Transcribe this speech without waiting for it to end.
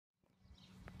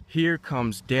Here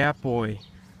comes Dat Boy.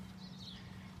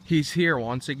 He's here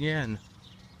once again.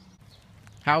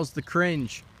 How's the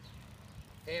cringe?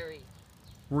 Very.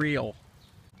 Real.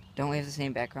 Don't we have the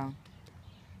same background?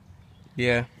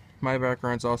 Yeah, my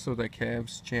background's also the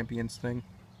Cavs champions thing.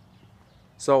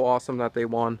 So awesome that they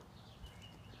won.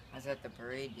 I was at the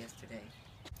parade yesterday.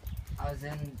 I was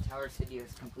in Tower City. It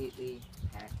was completely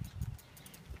packed.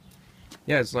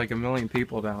 Yeah, it's like 1 million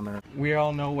people down there. We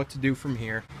all know what to do from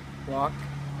here. Walk.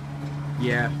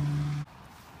 Yeah.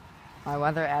 My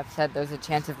weather app said there's a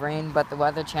chance of rain, but the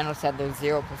Weather Channel said there's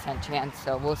 0% chance,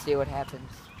 so we'll see what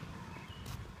happens.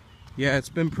 Yeah, it's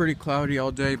been pretty cloudy all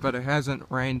day, but it hasn't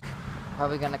rained.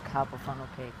 Probably gonna cop a funnel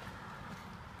cake.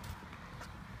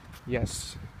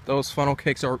 Yes, those funnel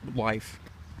cakes are life.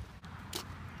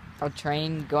 A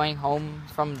train going home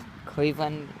from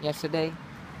Cleveland yesterday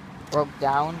broke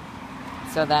down,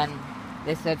 so then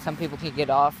they said some people can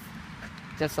get off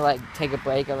just to like take a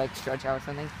break or like stretch out or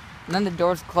something. And then the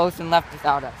doors closed and left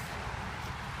without us.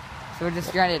 So we're just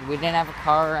stranded. We didn't have a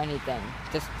car or anything.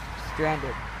 Just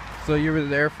stranded. So you were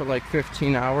there for like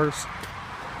 15 hours?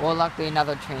 Well, luckily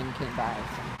another train came by.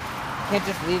 So can't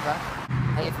just leave us.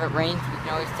 Hey, if it rains, we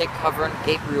can always take cover in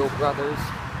Gabriel Brothers.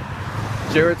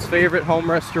 Jared's favorite home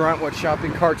restaurant with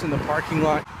shopping carts in the parking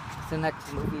lot. It's the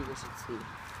next movie we should see.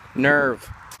 Nerve.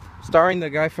 Starring the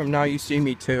guy from Now You See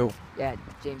Me Too. Yeah,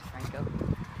 James Franco.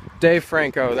 Dave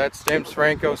Franco. That's James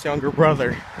Franco's younger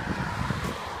brother.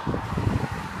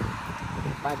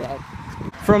 My bad.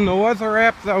 From the weather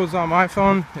app that was on my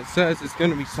phone, it says it's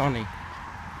going to be sunny.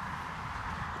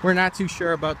 We're not too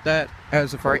sure about that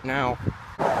as of right now.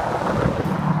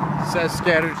 It says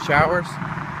scattered showers.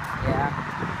 Yeah.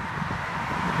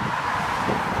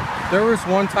 There was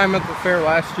one time at the fair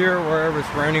last year where it was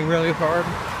raining really hard,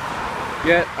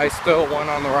 yet I still went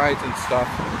on the rides and stuff.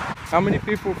 How many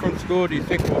people from school do you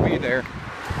think will be there?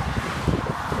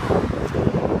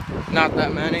 Not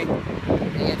that many. I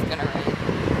think it's gonna rain.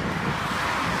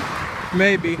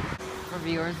 Maybe. For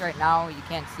viewers right now, you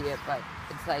can't see it, but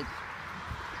it's like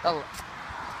the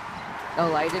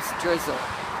lightest drizzle.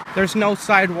 There's no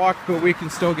sidewalk, but we can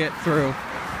still get through.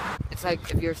 It's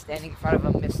like if you're standing in front of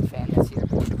a mist fan this year.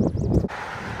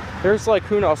 There's like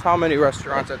who knows how many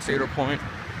restaurants at Cedar Point.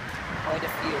 Quite a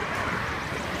few.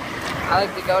 I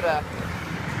like to go to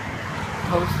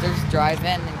Coasters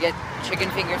Drive-In and get chicken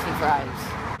fingers and fries.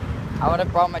 I would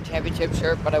have brought my championship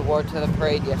shirt, but I wore it to the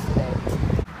parade yesterday.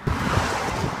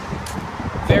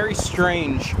 Very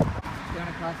strange. You want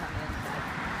to cross on the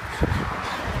inside?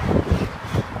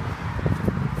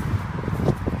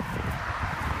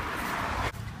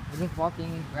 We're just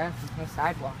walking in grass, there's no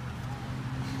sidewalk.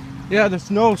 Yeah, there's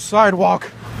no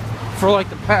sidewalk for like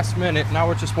the past minute. Now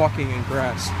we're just walking in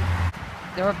grass.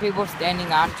 There were people standing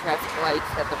on traffic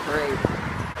lights at the parade.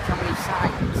 So many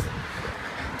signs.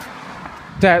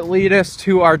 That lead us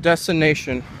to our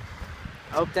destination.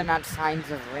 I hope they're not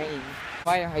signs of rain.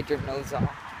 Fire hydrant nose off.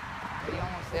 Are you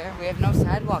almost there? We have no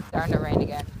sidewalk. Starting to rain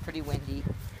again. Pretty windy.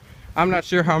 I'm not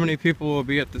sure how many people will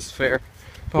be at this fair,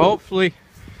 but hopefully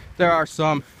there are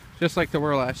some, just like there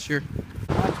were last year.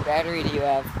 How much battery do you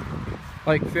have?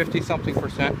 Like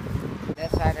 50-something%.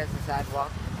 That side has a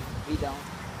sidewalk. We don't.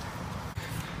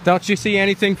 Don't you see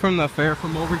anything from the fair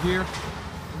from over here?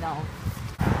 No.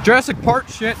 Jurassic Park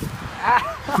shit.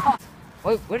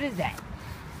 Wait, what is that? Is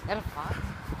that a fox?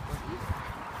 What is it?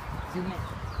 Zoom in.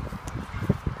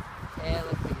 Yeah, it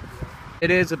looks like a deer. It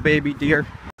is a baby deer.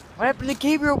 What happened to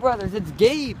Gabriel Brothers? It's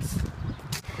Gabe's.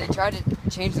 They tried to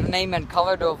change the name and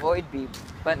color to avoid beep,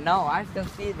 but no, I still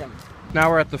see them.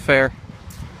 Now we're at the fair.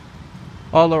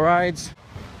 All the rides,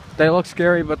 they look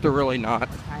scary, but they're really not.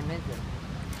 What time is it?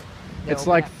 They It's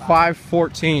open like at 5?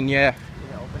 5:14, yeah.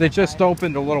 They just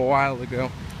opened a little while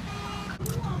ago.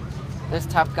 There's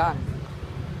Top Gun.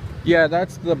 Yeah,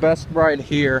 that's the best ride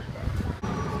here.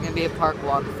 It's gonna be a park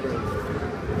walkthrough.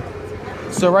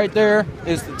 So right there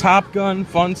is the Top Gun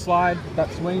fun slide,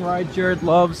 that swing ride Jared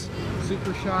loves,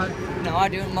 Super Shot. No, I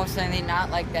do most certainly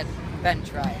not like that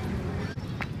bench ride.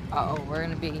 Uh-oh, we're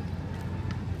gonna be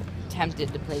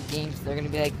tempted to play games. They're gonna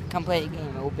be like, come play a game.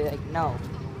 And we'll be like, no.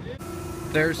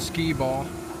 There's Skee Ball,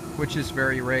 which is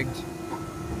very rigged,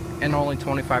 and only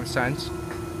 25 cents.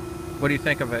 What do you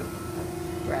think of it?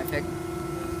 Graphic.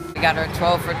 We got our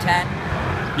 12 for 10.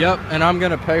 Yep, and I'm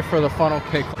gonna pay for the funnel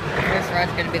cake. The first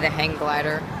ride's gonna be the hang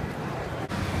glider.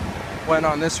 Went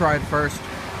on this ride first.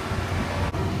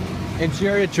 And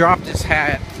Jared dropped his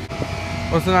hat.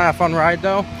 Wasn't that a fun ride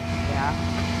though? Yeah.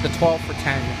 The 12 for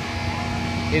 10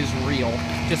 is real.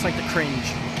 Just like the cringe.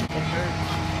 It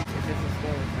hurts. It's just a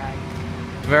scary ride.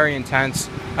 Very intense.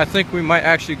 I think we might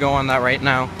actually go on that right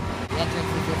now. The entrance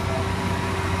is this way.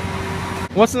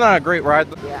 Wasn't that a great ride?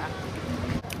 Yeah.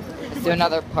 Let's do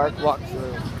another park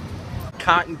walkthrough.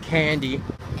 Cotton candy.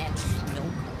 And snow.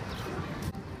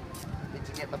 Did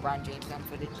you get LeBron James on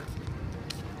footage?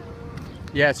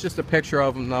 Yeah, it's just a picture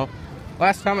of him though.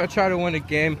 Last time I tried to win a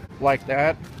game like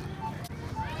that,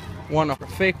 won a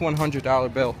fake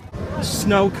 $100 bill.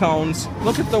 Snow cones.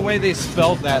 Look at the way they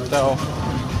spelled that though.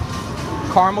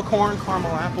 Caramel corn,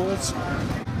 caramel apples.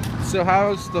 So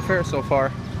how's the fair so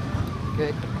far?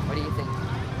 Good. What do you think?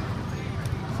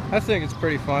 I think it's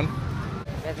pretty fun.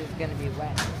 That is gonna be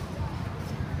wet.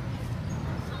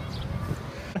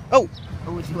 Oh!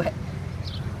 Oh, it's wet.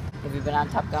 Have you been on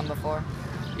Top Gun before?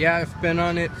 Yeah, I've been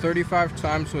on it 35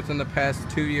 times within the past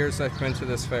 2 years I've been to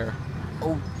this fair.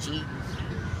 Oh, jeez.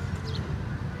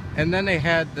 And then they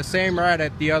had the same ride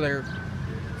at the other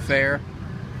fair,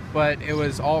 but it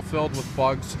was all filled with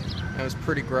bugs. It was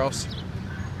pretty gross.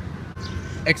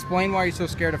 Explain why you're so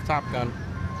scared of Top Gun.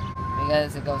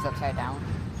 Because it goes upside down.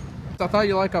 I thought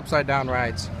you like upside down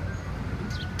rides.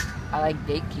 I like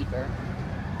Gatekeeper.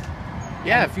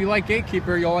 Yeah, if you like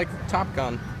Gatekeeper, you'll like Top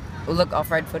Gun. Oh, look,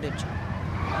 off-ride footage.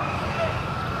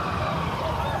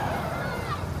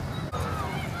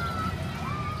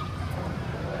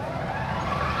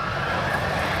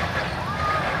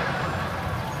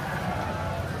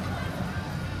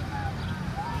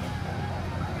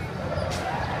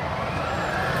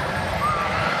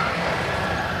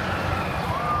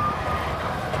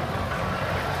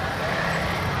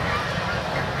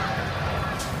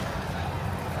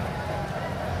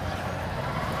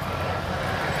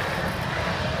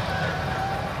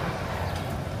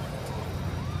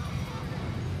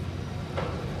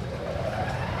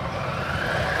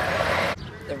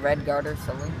 The Red Garter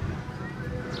Saloon.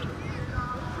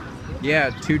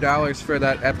 Yeah, $2 for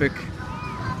that epic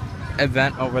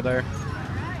event over there.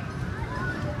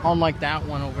 Unlike that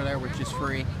one over there, which is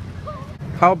free.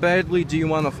 How badly do you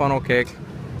want a funnel cake?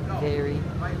 Very.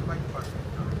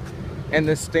 And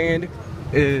the stand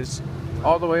is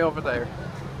all the way over there.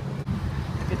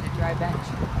 Look at the dry bench.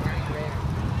 Very rare.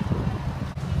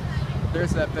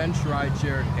 There's that bench ride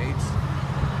Jared hates.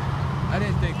 I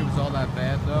didn't think it was all that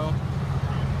bad though,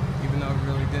 even though it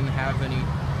really didn't have any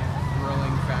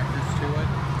thrilling factors to it.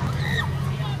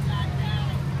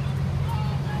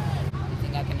 You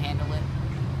think I can handle it?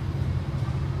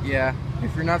 Yeah,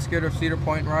 if you're not scared of Cedar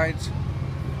Point rides,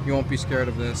 you won't be scared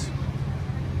of this.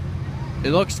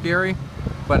 It looks scary,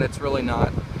 but it's really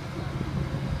not.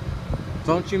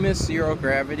 Don't you miss zero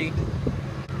gravity?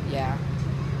 Yeah.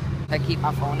 I keep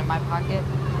my phone in my pocket.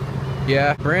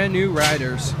 Yeah, brand new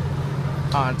riders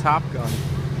on Top Gun.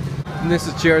 And this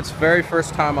is Jared's very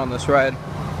first time on this ride,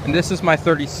 and this is my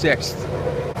 36th.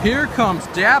 Here comes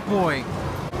Dat Boy.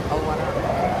 Oh, what up?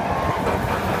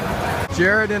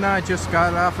 Jared and I just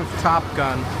got off of Top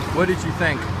Gun. What did you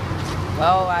think?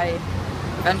 Well, I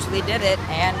eventually did it,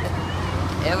 and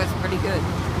it was pretty good.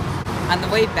 On the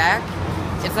way back,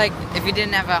 it's like if you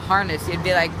didn't have a harness, you'd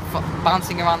be like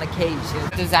bouncing around the cage. It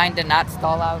was designed to not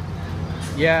stall out.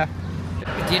 Yeah.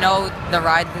 Do you know the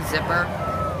ride, the Zipper?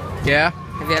 Yeah?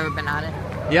 Have you ever been on it?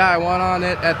 Yeah, I went on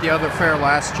it at the other fair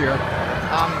last year.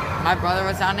 My brother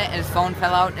was on it, and his phone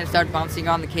fell out, and it started bouncing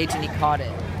around the cage, and he caught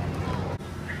it.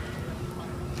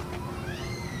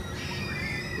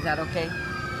 Is that okay?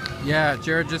 Yeah,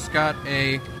 Jared just got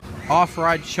a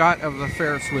off-ride shot of the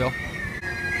Ferris wheel.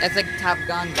 It's like Top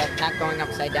Gun, but not going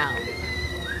upside down.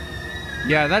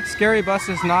 Yeah, that scary bus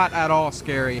is not at all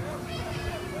scary.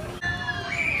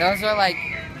 Those are like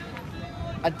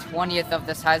a 20th of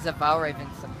the size of Valraven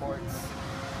supports.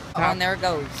 Oh, and there it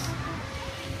goes.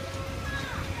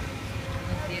 You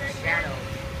can see its shadow.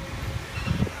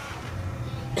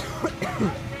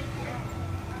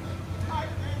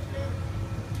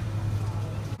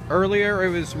 Earlier it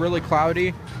was really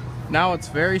cloudy. Now it's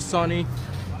very sunny,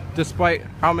 despite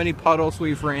how many puddles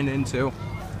we've ran into.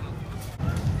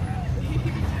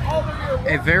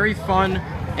 A very fun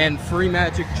and free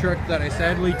magic trick that I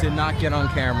sadly did not get on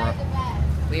camera.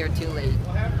 We are too late.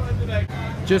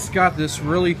 Just got this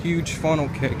really huge funnel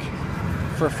cake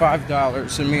for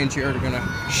 $5, and me and Jared are gonna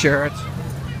share it.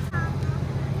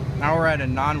 Now we're at a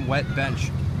non-wet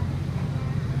bench.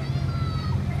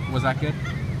 Was that good?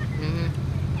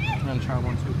 Mm-hmm. I'm gonna try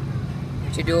one too.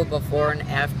 We should do a before and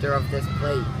after of this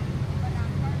plate.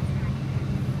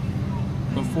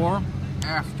 Before,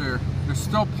 after. There's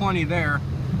still plenty there,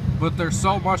 but there's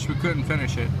so much we couldn't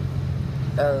finish it.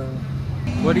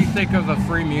 What do you think of the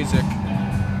free music?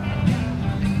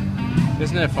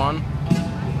 Isn't it fun?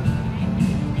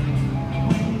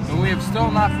 And we have still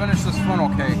not finished this funnel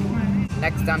cake.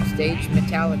 Next on stage,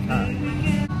 Metallica.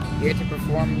 Here to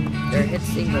perform their hit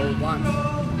single, One.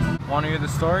 Want to hear the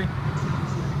story?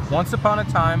 Once upon a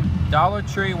time, Dollar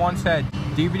Tree once had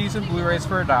DVDs and Blu-rays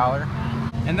for $1.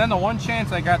 And then the one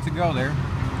chance I got to go there,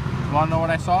 you want to know what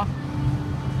I saw?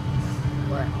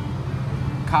 What?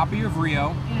 Copy of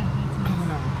Rio,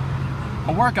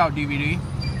 a workout DVD,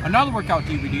 another workout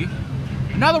DVD,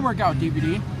 another workout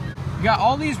DVD. You got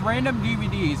all these random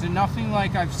DVDs and nothing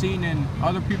like I've seen in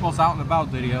other people's out and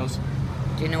about videos.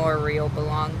 Do you know where Rio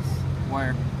belongs?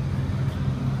 Where?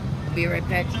 I'll be right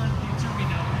back.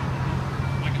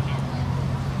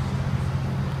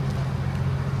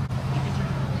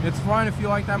 It's fine if you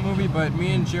like that movie, but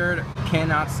me and Jared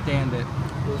cannot stand it.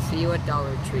 We'll see you at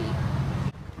Dollar Tree. You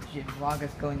should vlog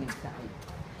us going inside.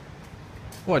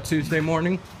 What, Tuesday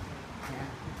morning? Yeah.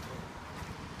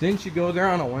 Didn't you go there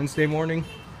on a Wednesday morning?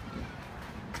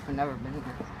 I've never been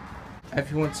there.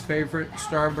 Everyone's favorite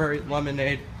strawberry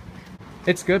lemonade.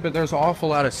 It's good, but there's an awful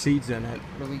lot of seeds in it.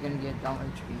 What are we gonna get at Dollar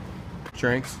Tree?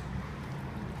 Drinks?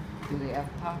 Do they have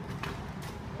pop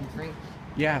and drinks?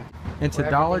 Yeah. Into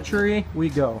Wherever Dollar they do. Tree, we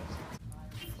go.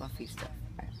 Fluffy stuff.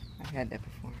 I've had that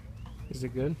before. Is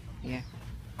it good? Yeah.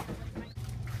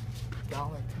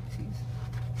 Dollar Pixies.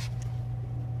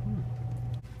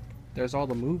 There's all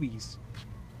the movies.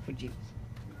 Oh jeez.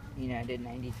 United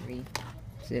 93.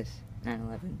 What's this?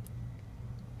 9/11.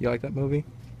 You like that movie?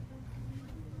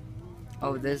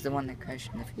 Oh, there's the one that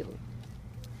crashed in the field.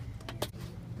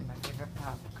 My favorite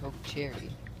pop, Coke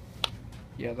Cherry.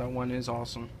 Yeah, that one is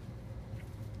awesome.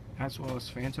 As well as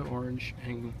Fanta Orange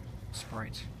and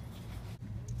Sprite.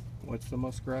 What's the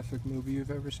most graphic movie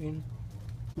you've ever seen?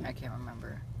 I can't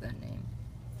remember the name.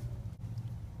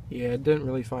 Yeah, I didn't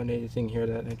really find anything here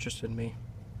that interested me.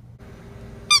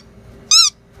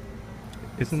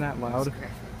 Isn't that loud? It's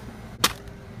graphic.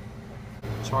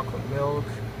 Chocolate milk,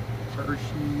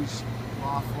 Hershey's,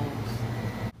 Waffles.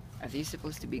 Are these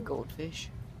supposed to be goldfish?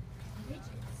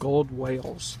 gold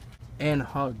whales, and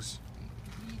hugs.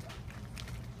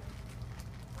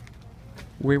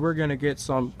 We were gonna get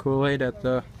some Kool-Aid at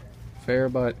the fair,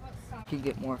 but You can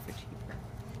get more for cheaper.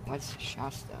 What's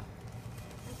Shasta?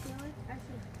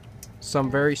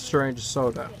 some very strange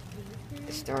soda.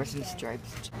 The Stars and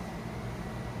Stripes.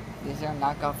 These are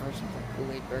knockoff versions of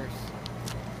Kool-Aid Burst.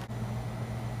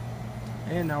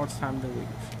 And now it's time to leave.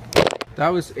 That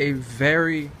was a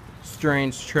very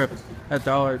strange trip at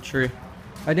Dollar Tree.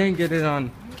 I didn't get it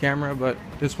on camera, but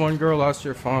this one girl lost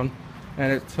her phone,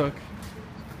 and it took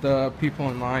the people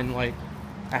in line like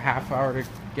a half hour to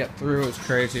get through. It was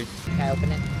crazy. Can I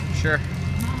open it? Sure.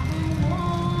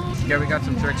 Yeah, we got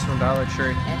some drinks from Dollar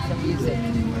Tree. And some music.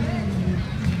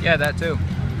 Yeah, that too.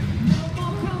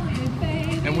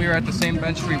 And we were at the same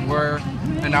bench we were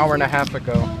an hour and a half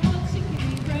ago.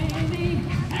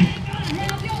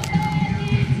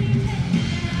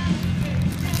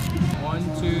 One,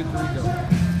 two, three, go.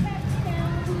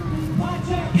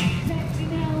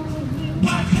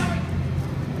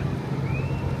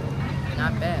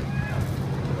 Not bad.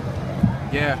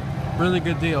 Yeah, really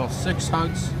good deal. 6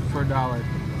 hugs for $1.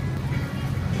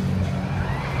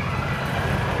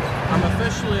 I'm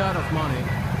officially out of money,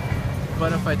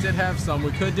 but if I did have some,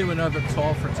 we could do another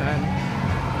 12 for 10.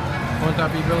 Wouldn't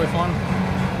that be really fun?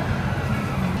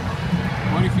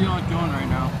 What do you feel like doing right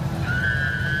now?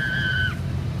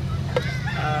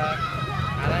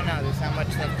 I don't know. There's not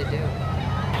much left to do.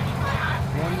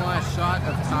 One last shot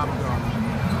of Top Gun.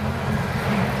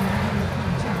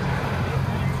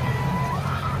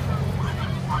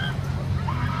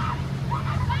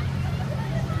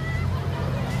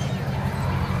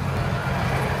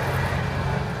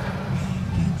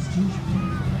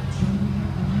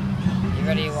 You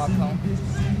ready to walk home?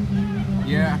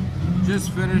 Yeah,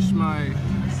 just finished my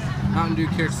Mountain Dew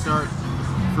Kickstart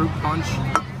fruit punch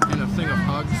and a thing of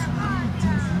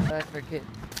hugs. That's for kids.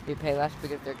 You pay less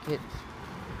because they're kids.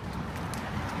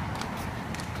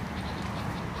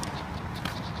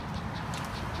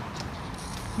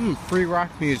 Free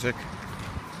rock music.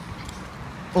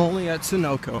 Only at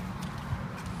Sunoco.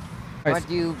 What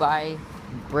do you buy?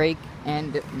 Brake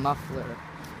and muffler.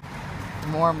 For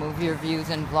more movie reviews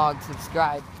and vlogs,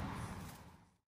 subscribe.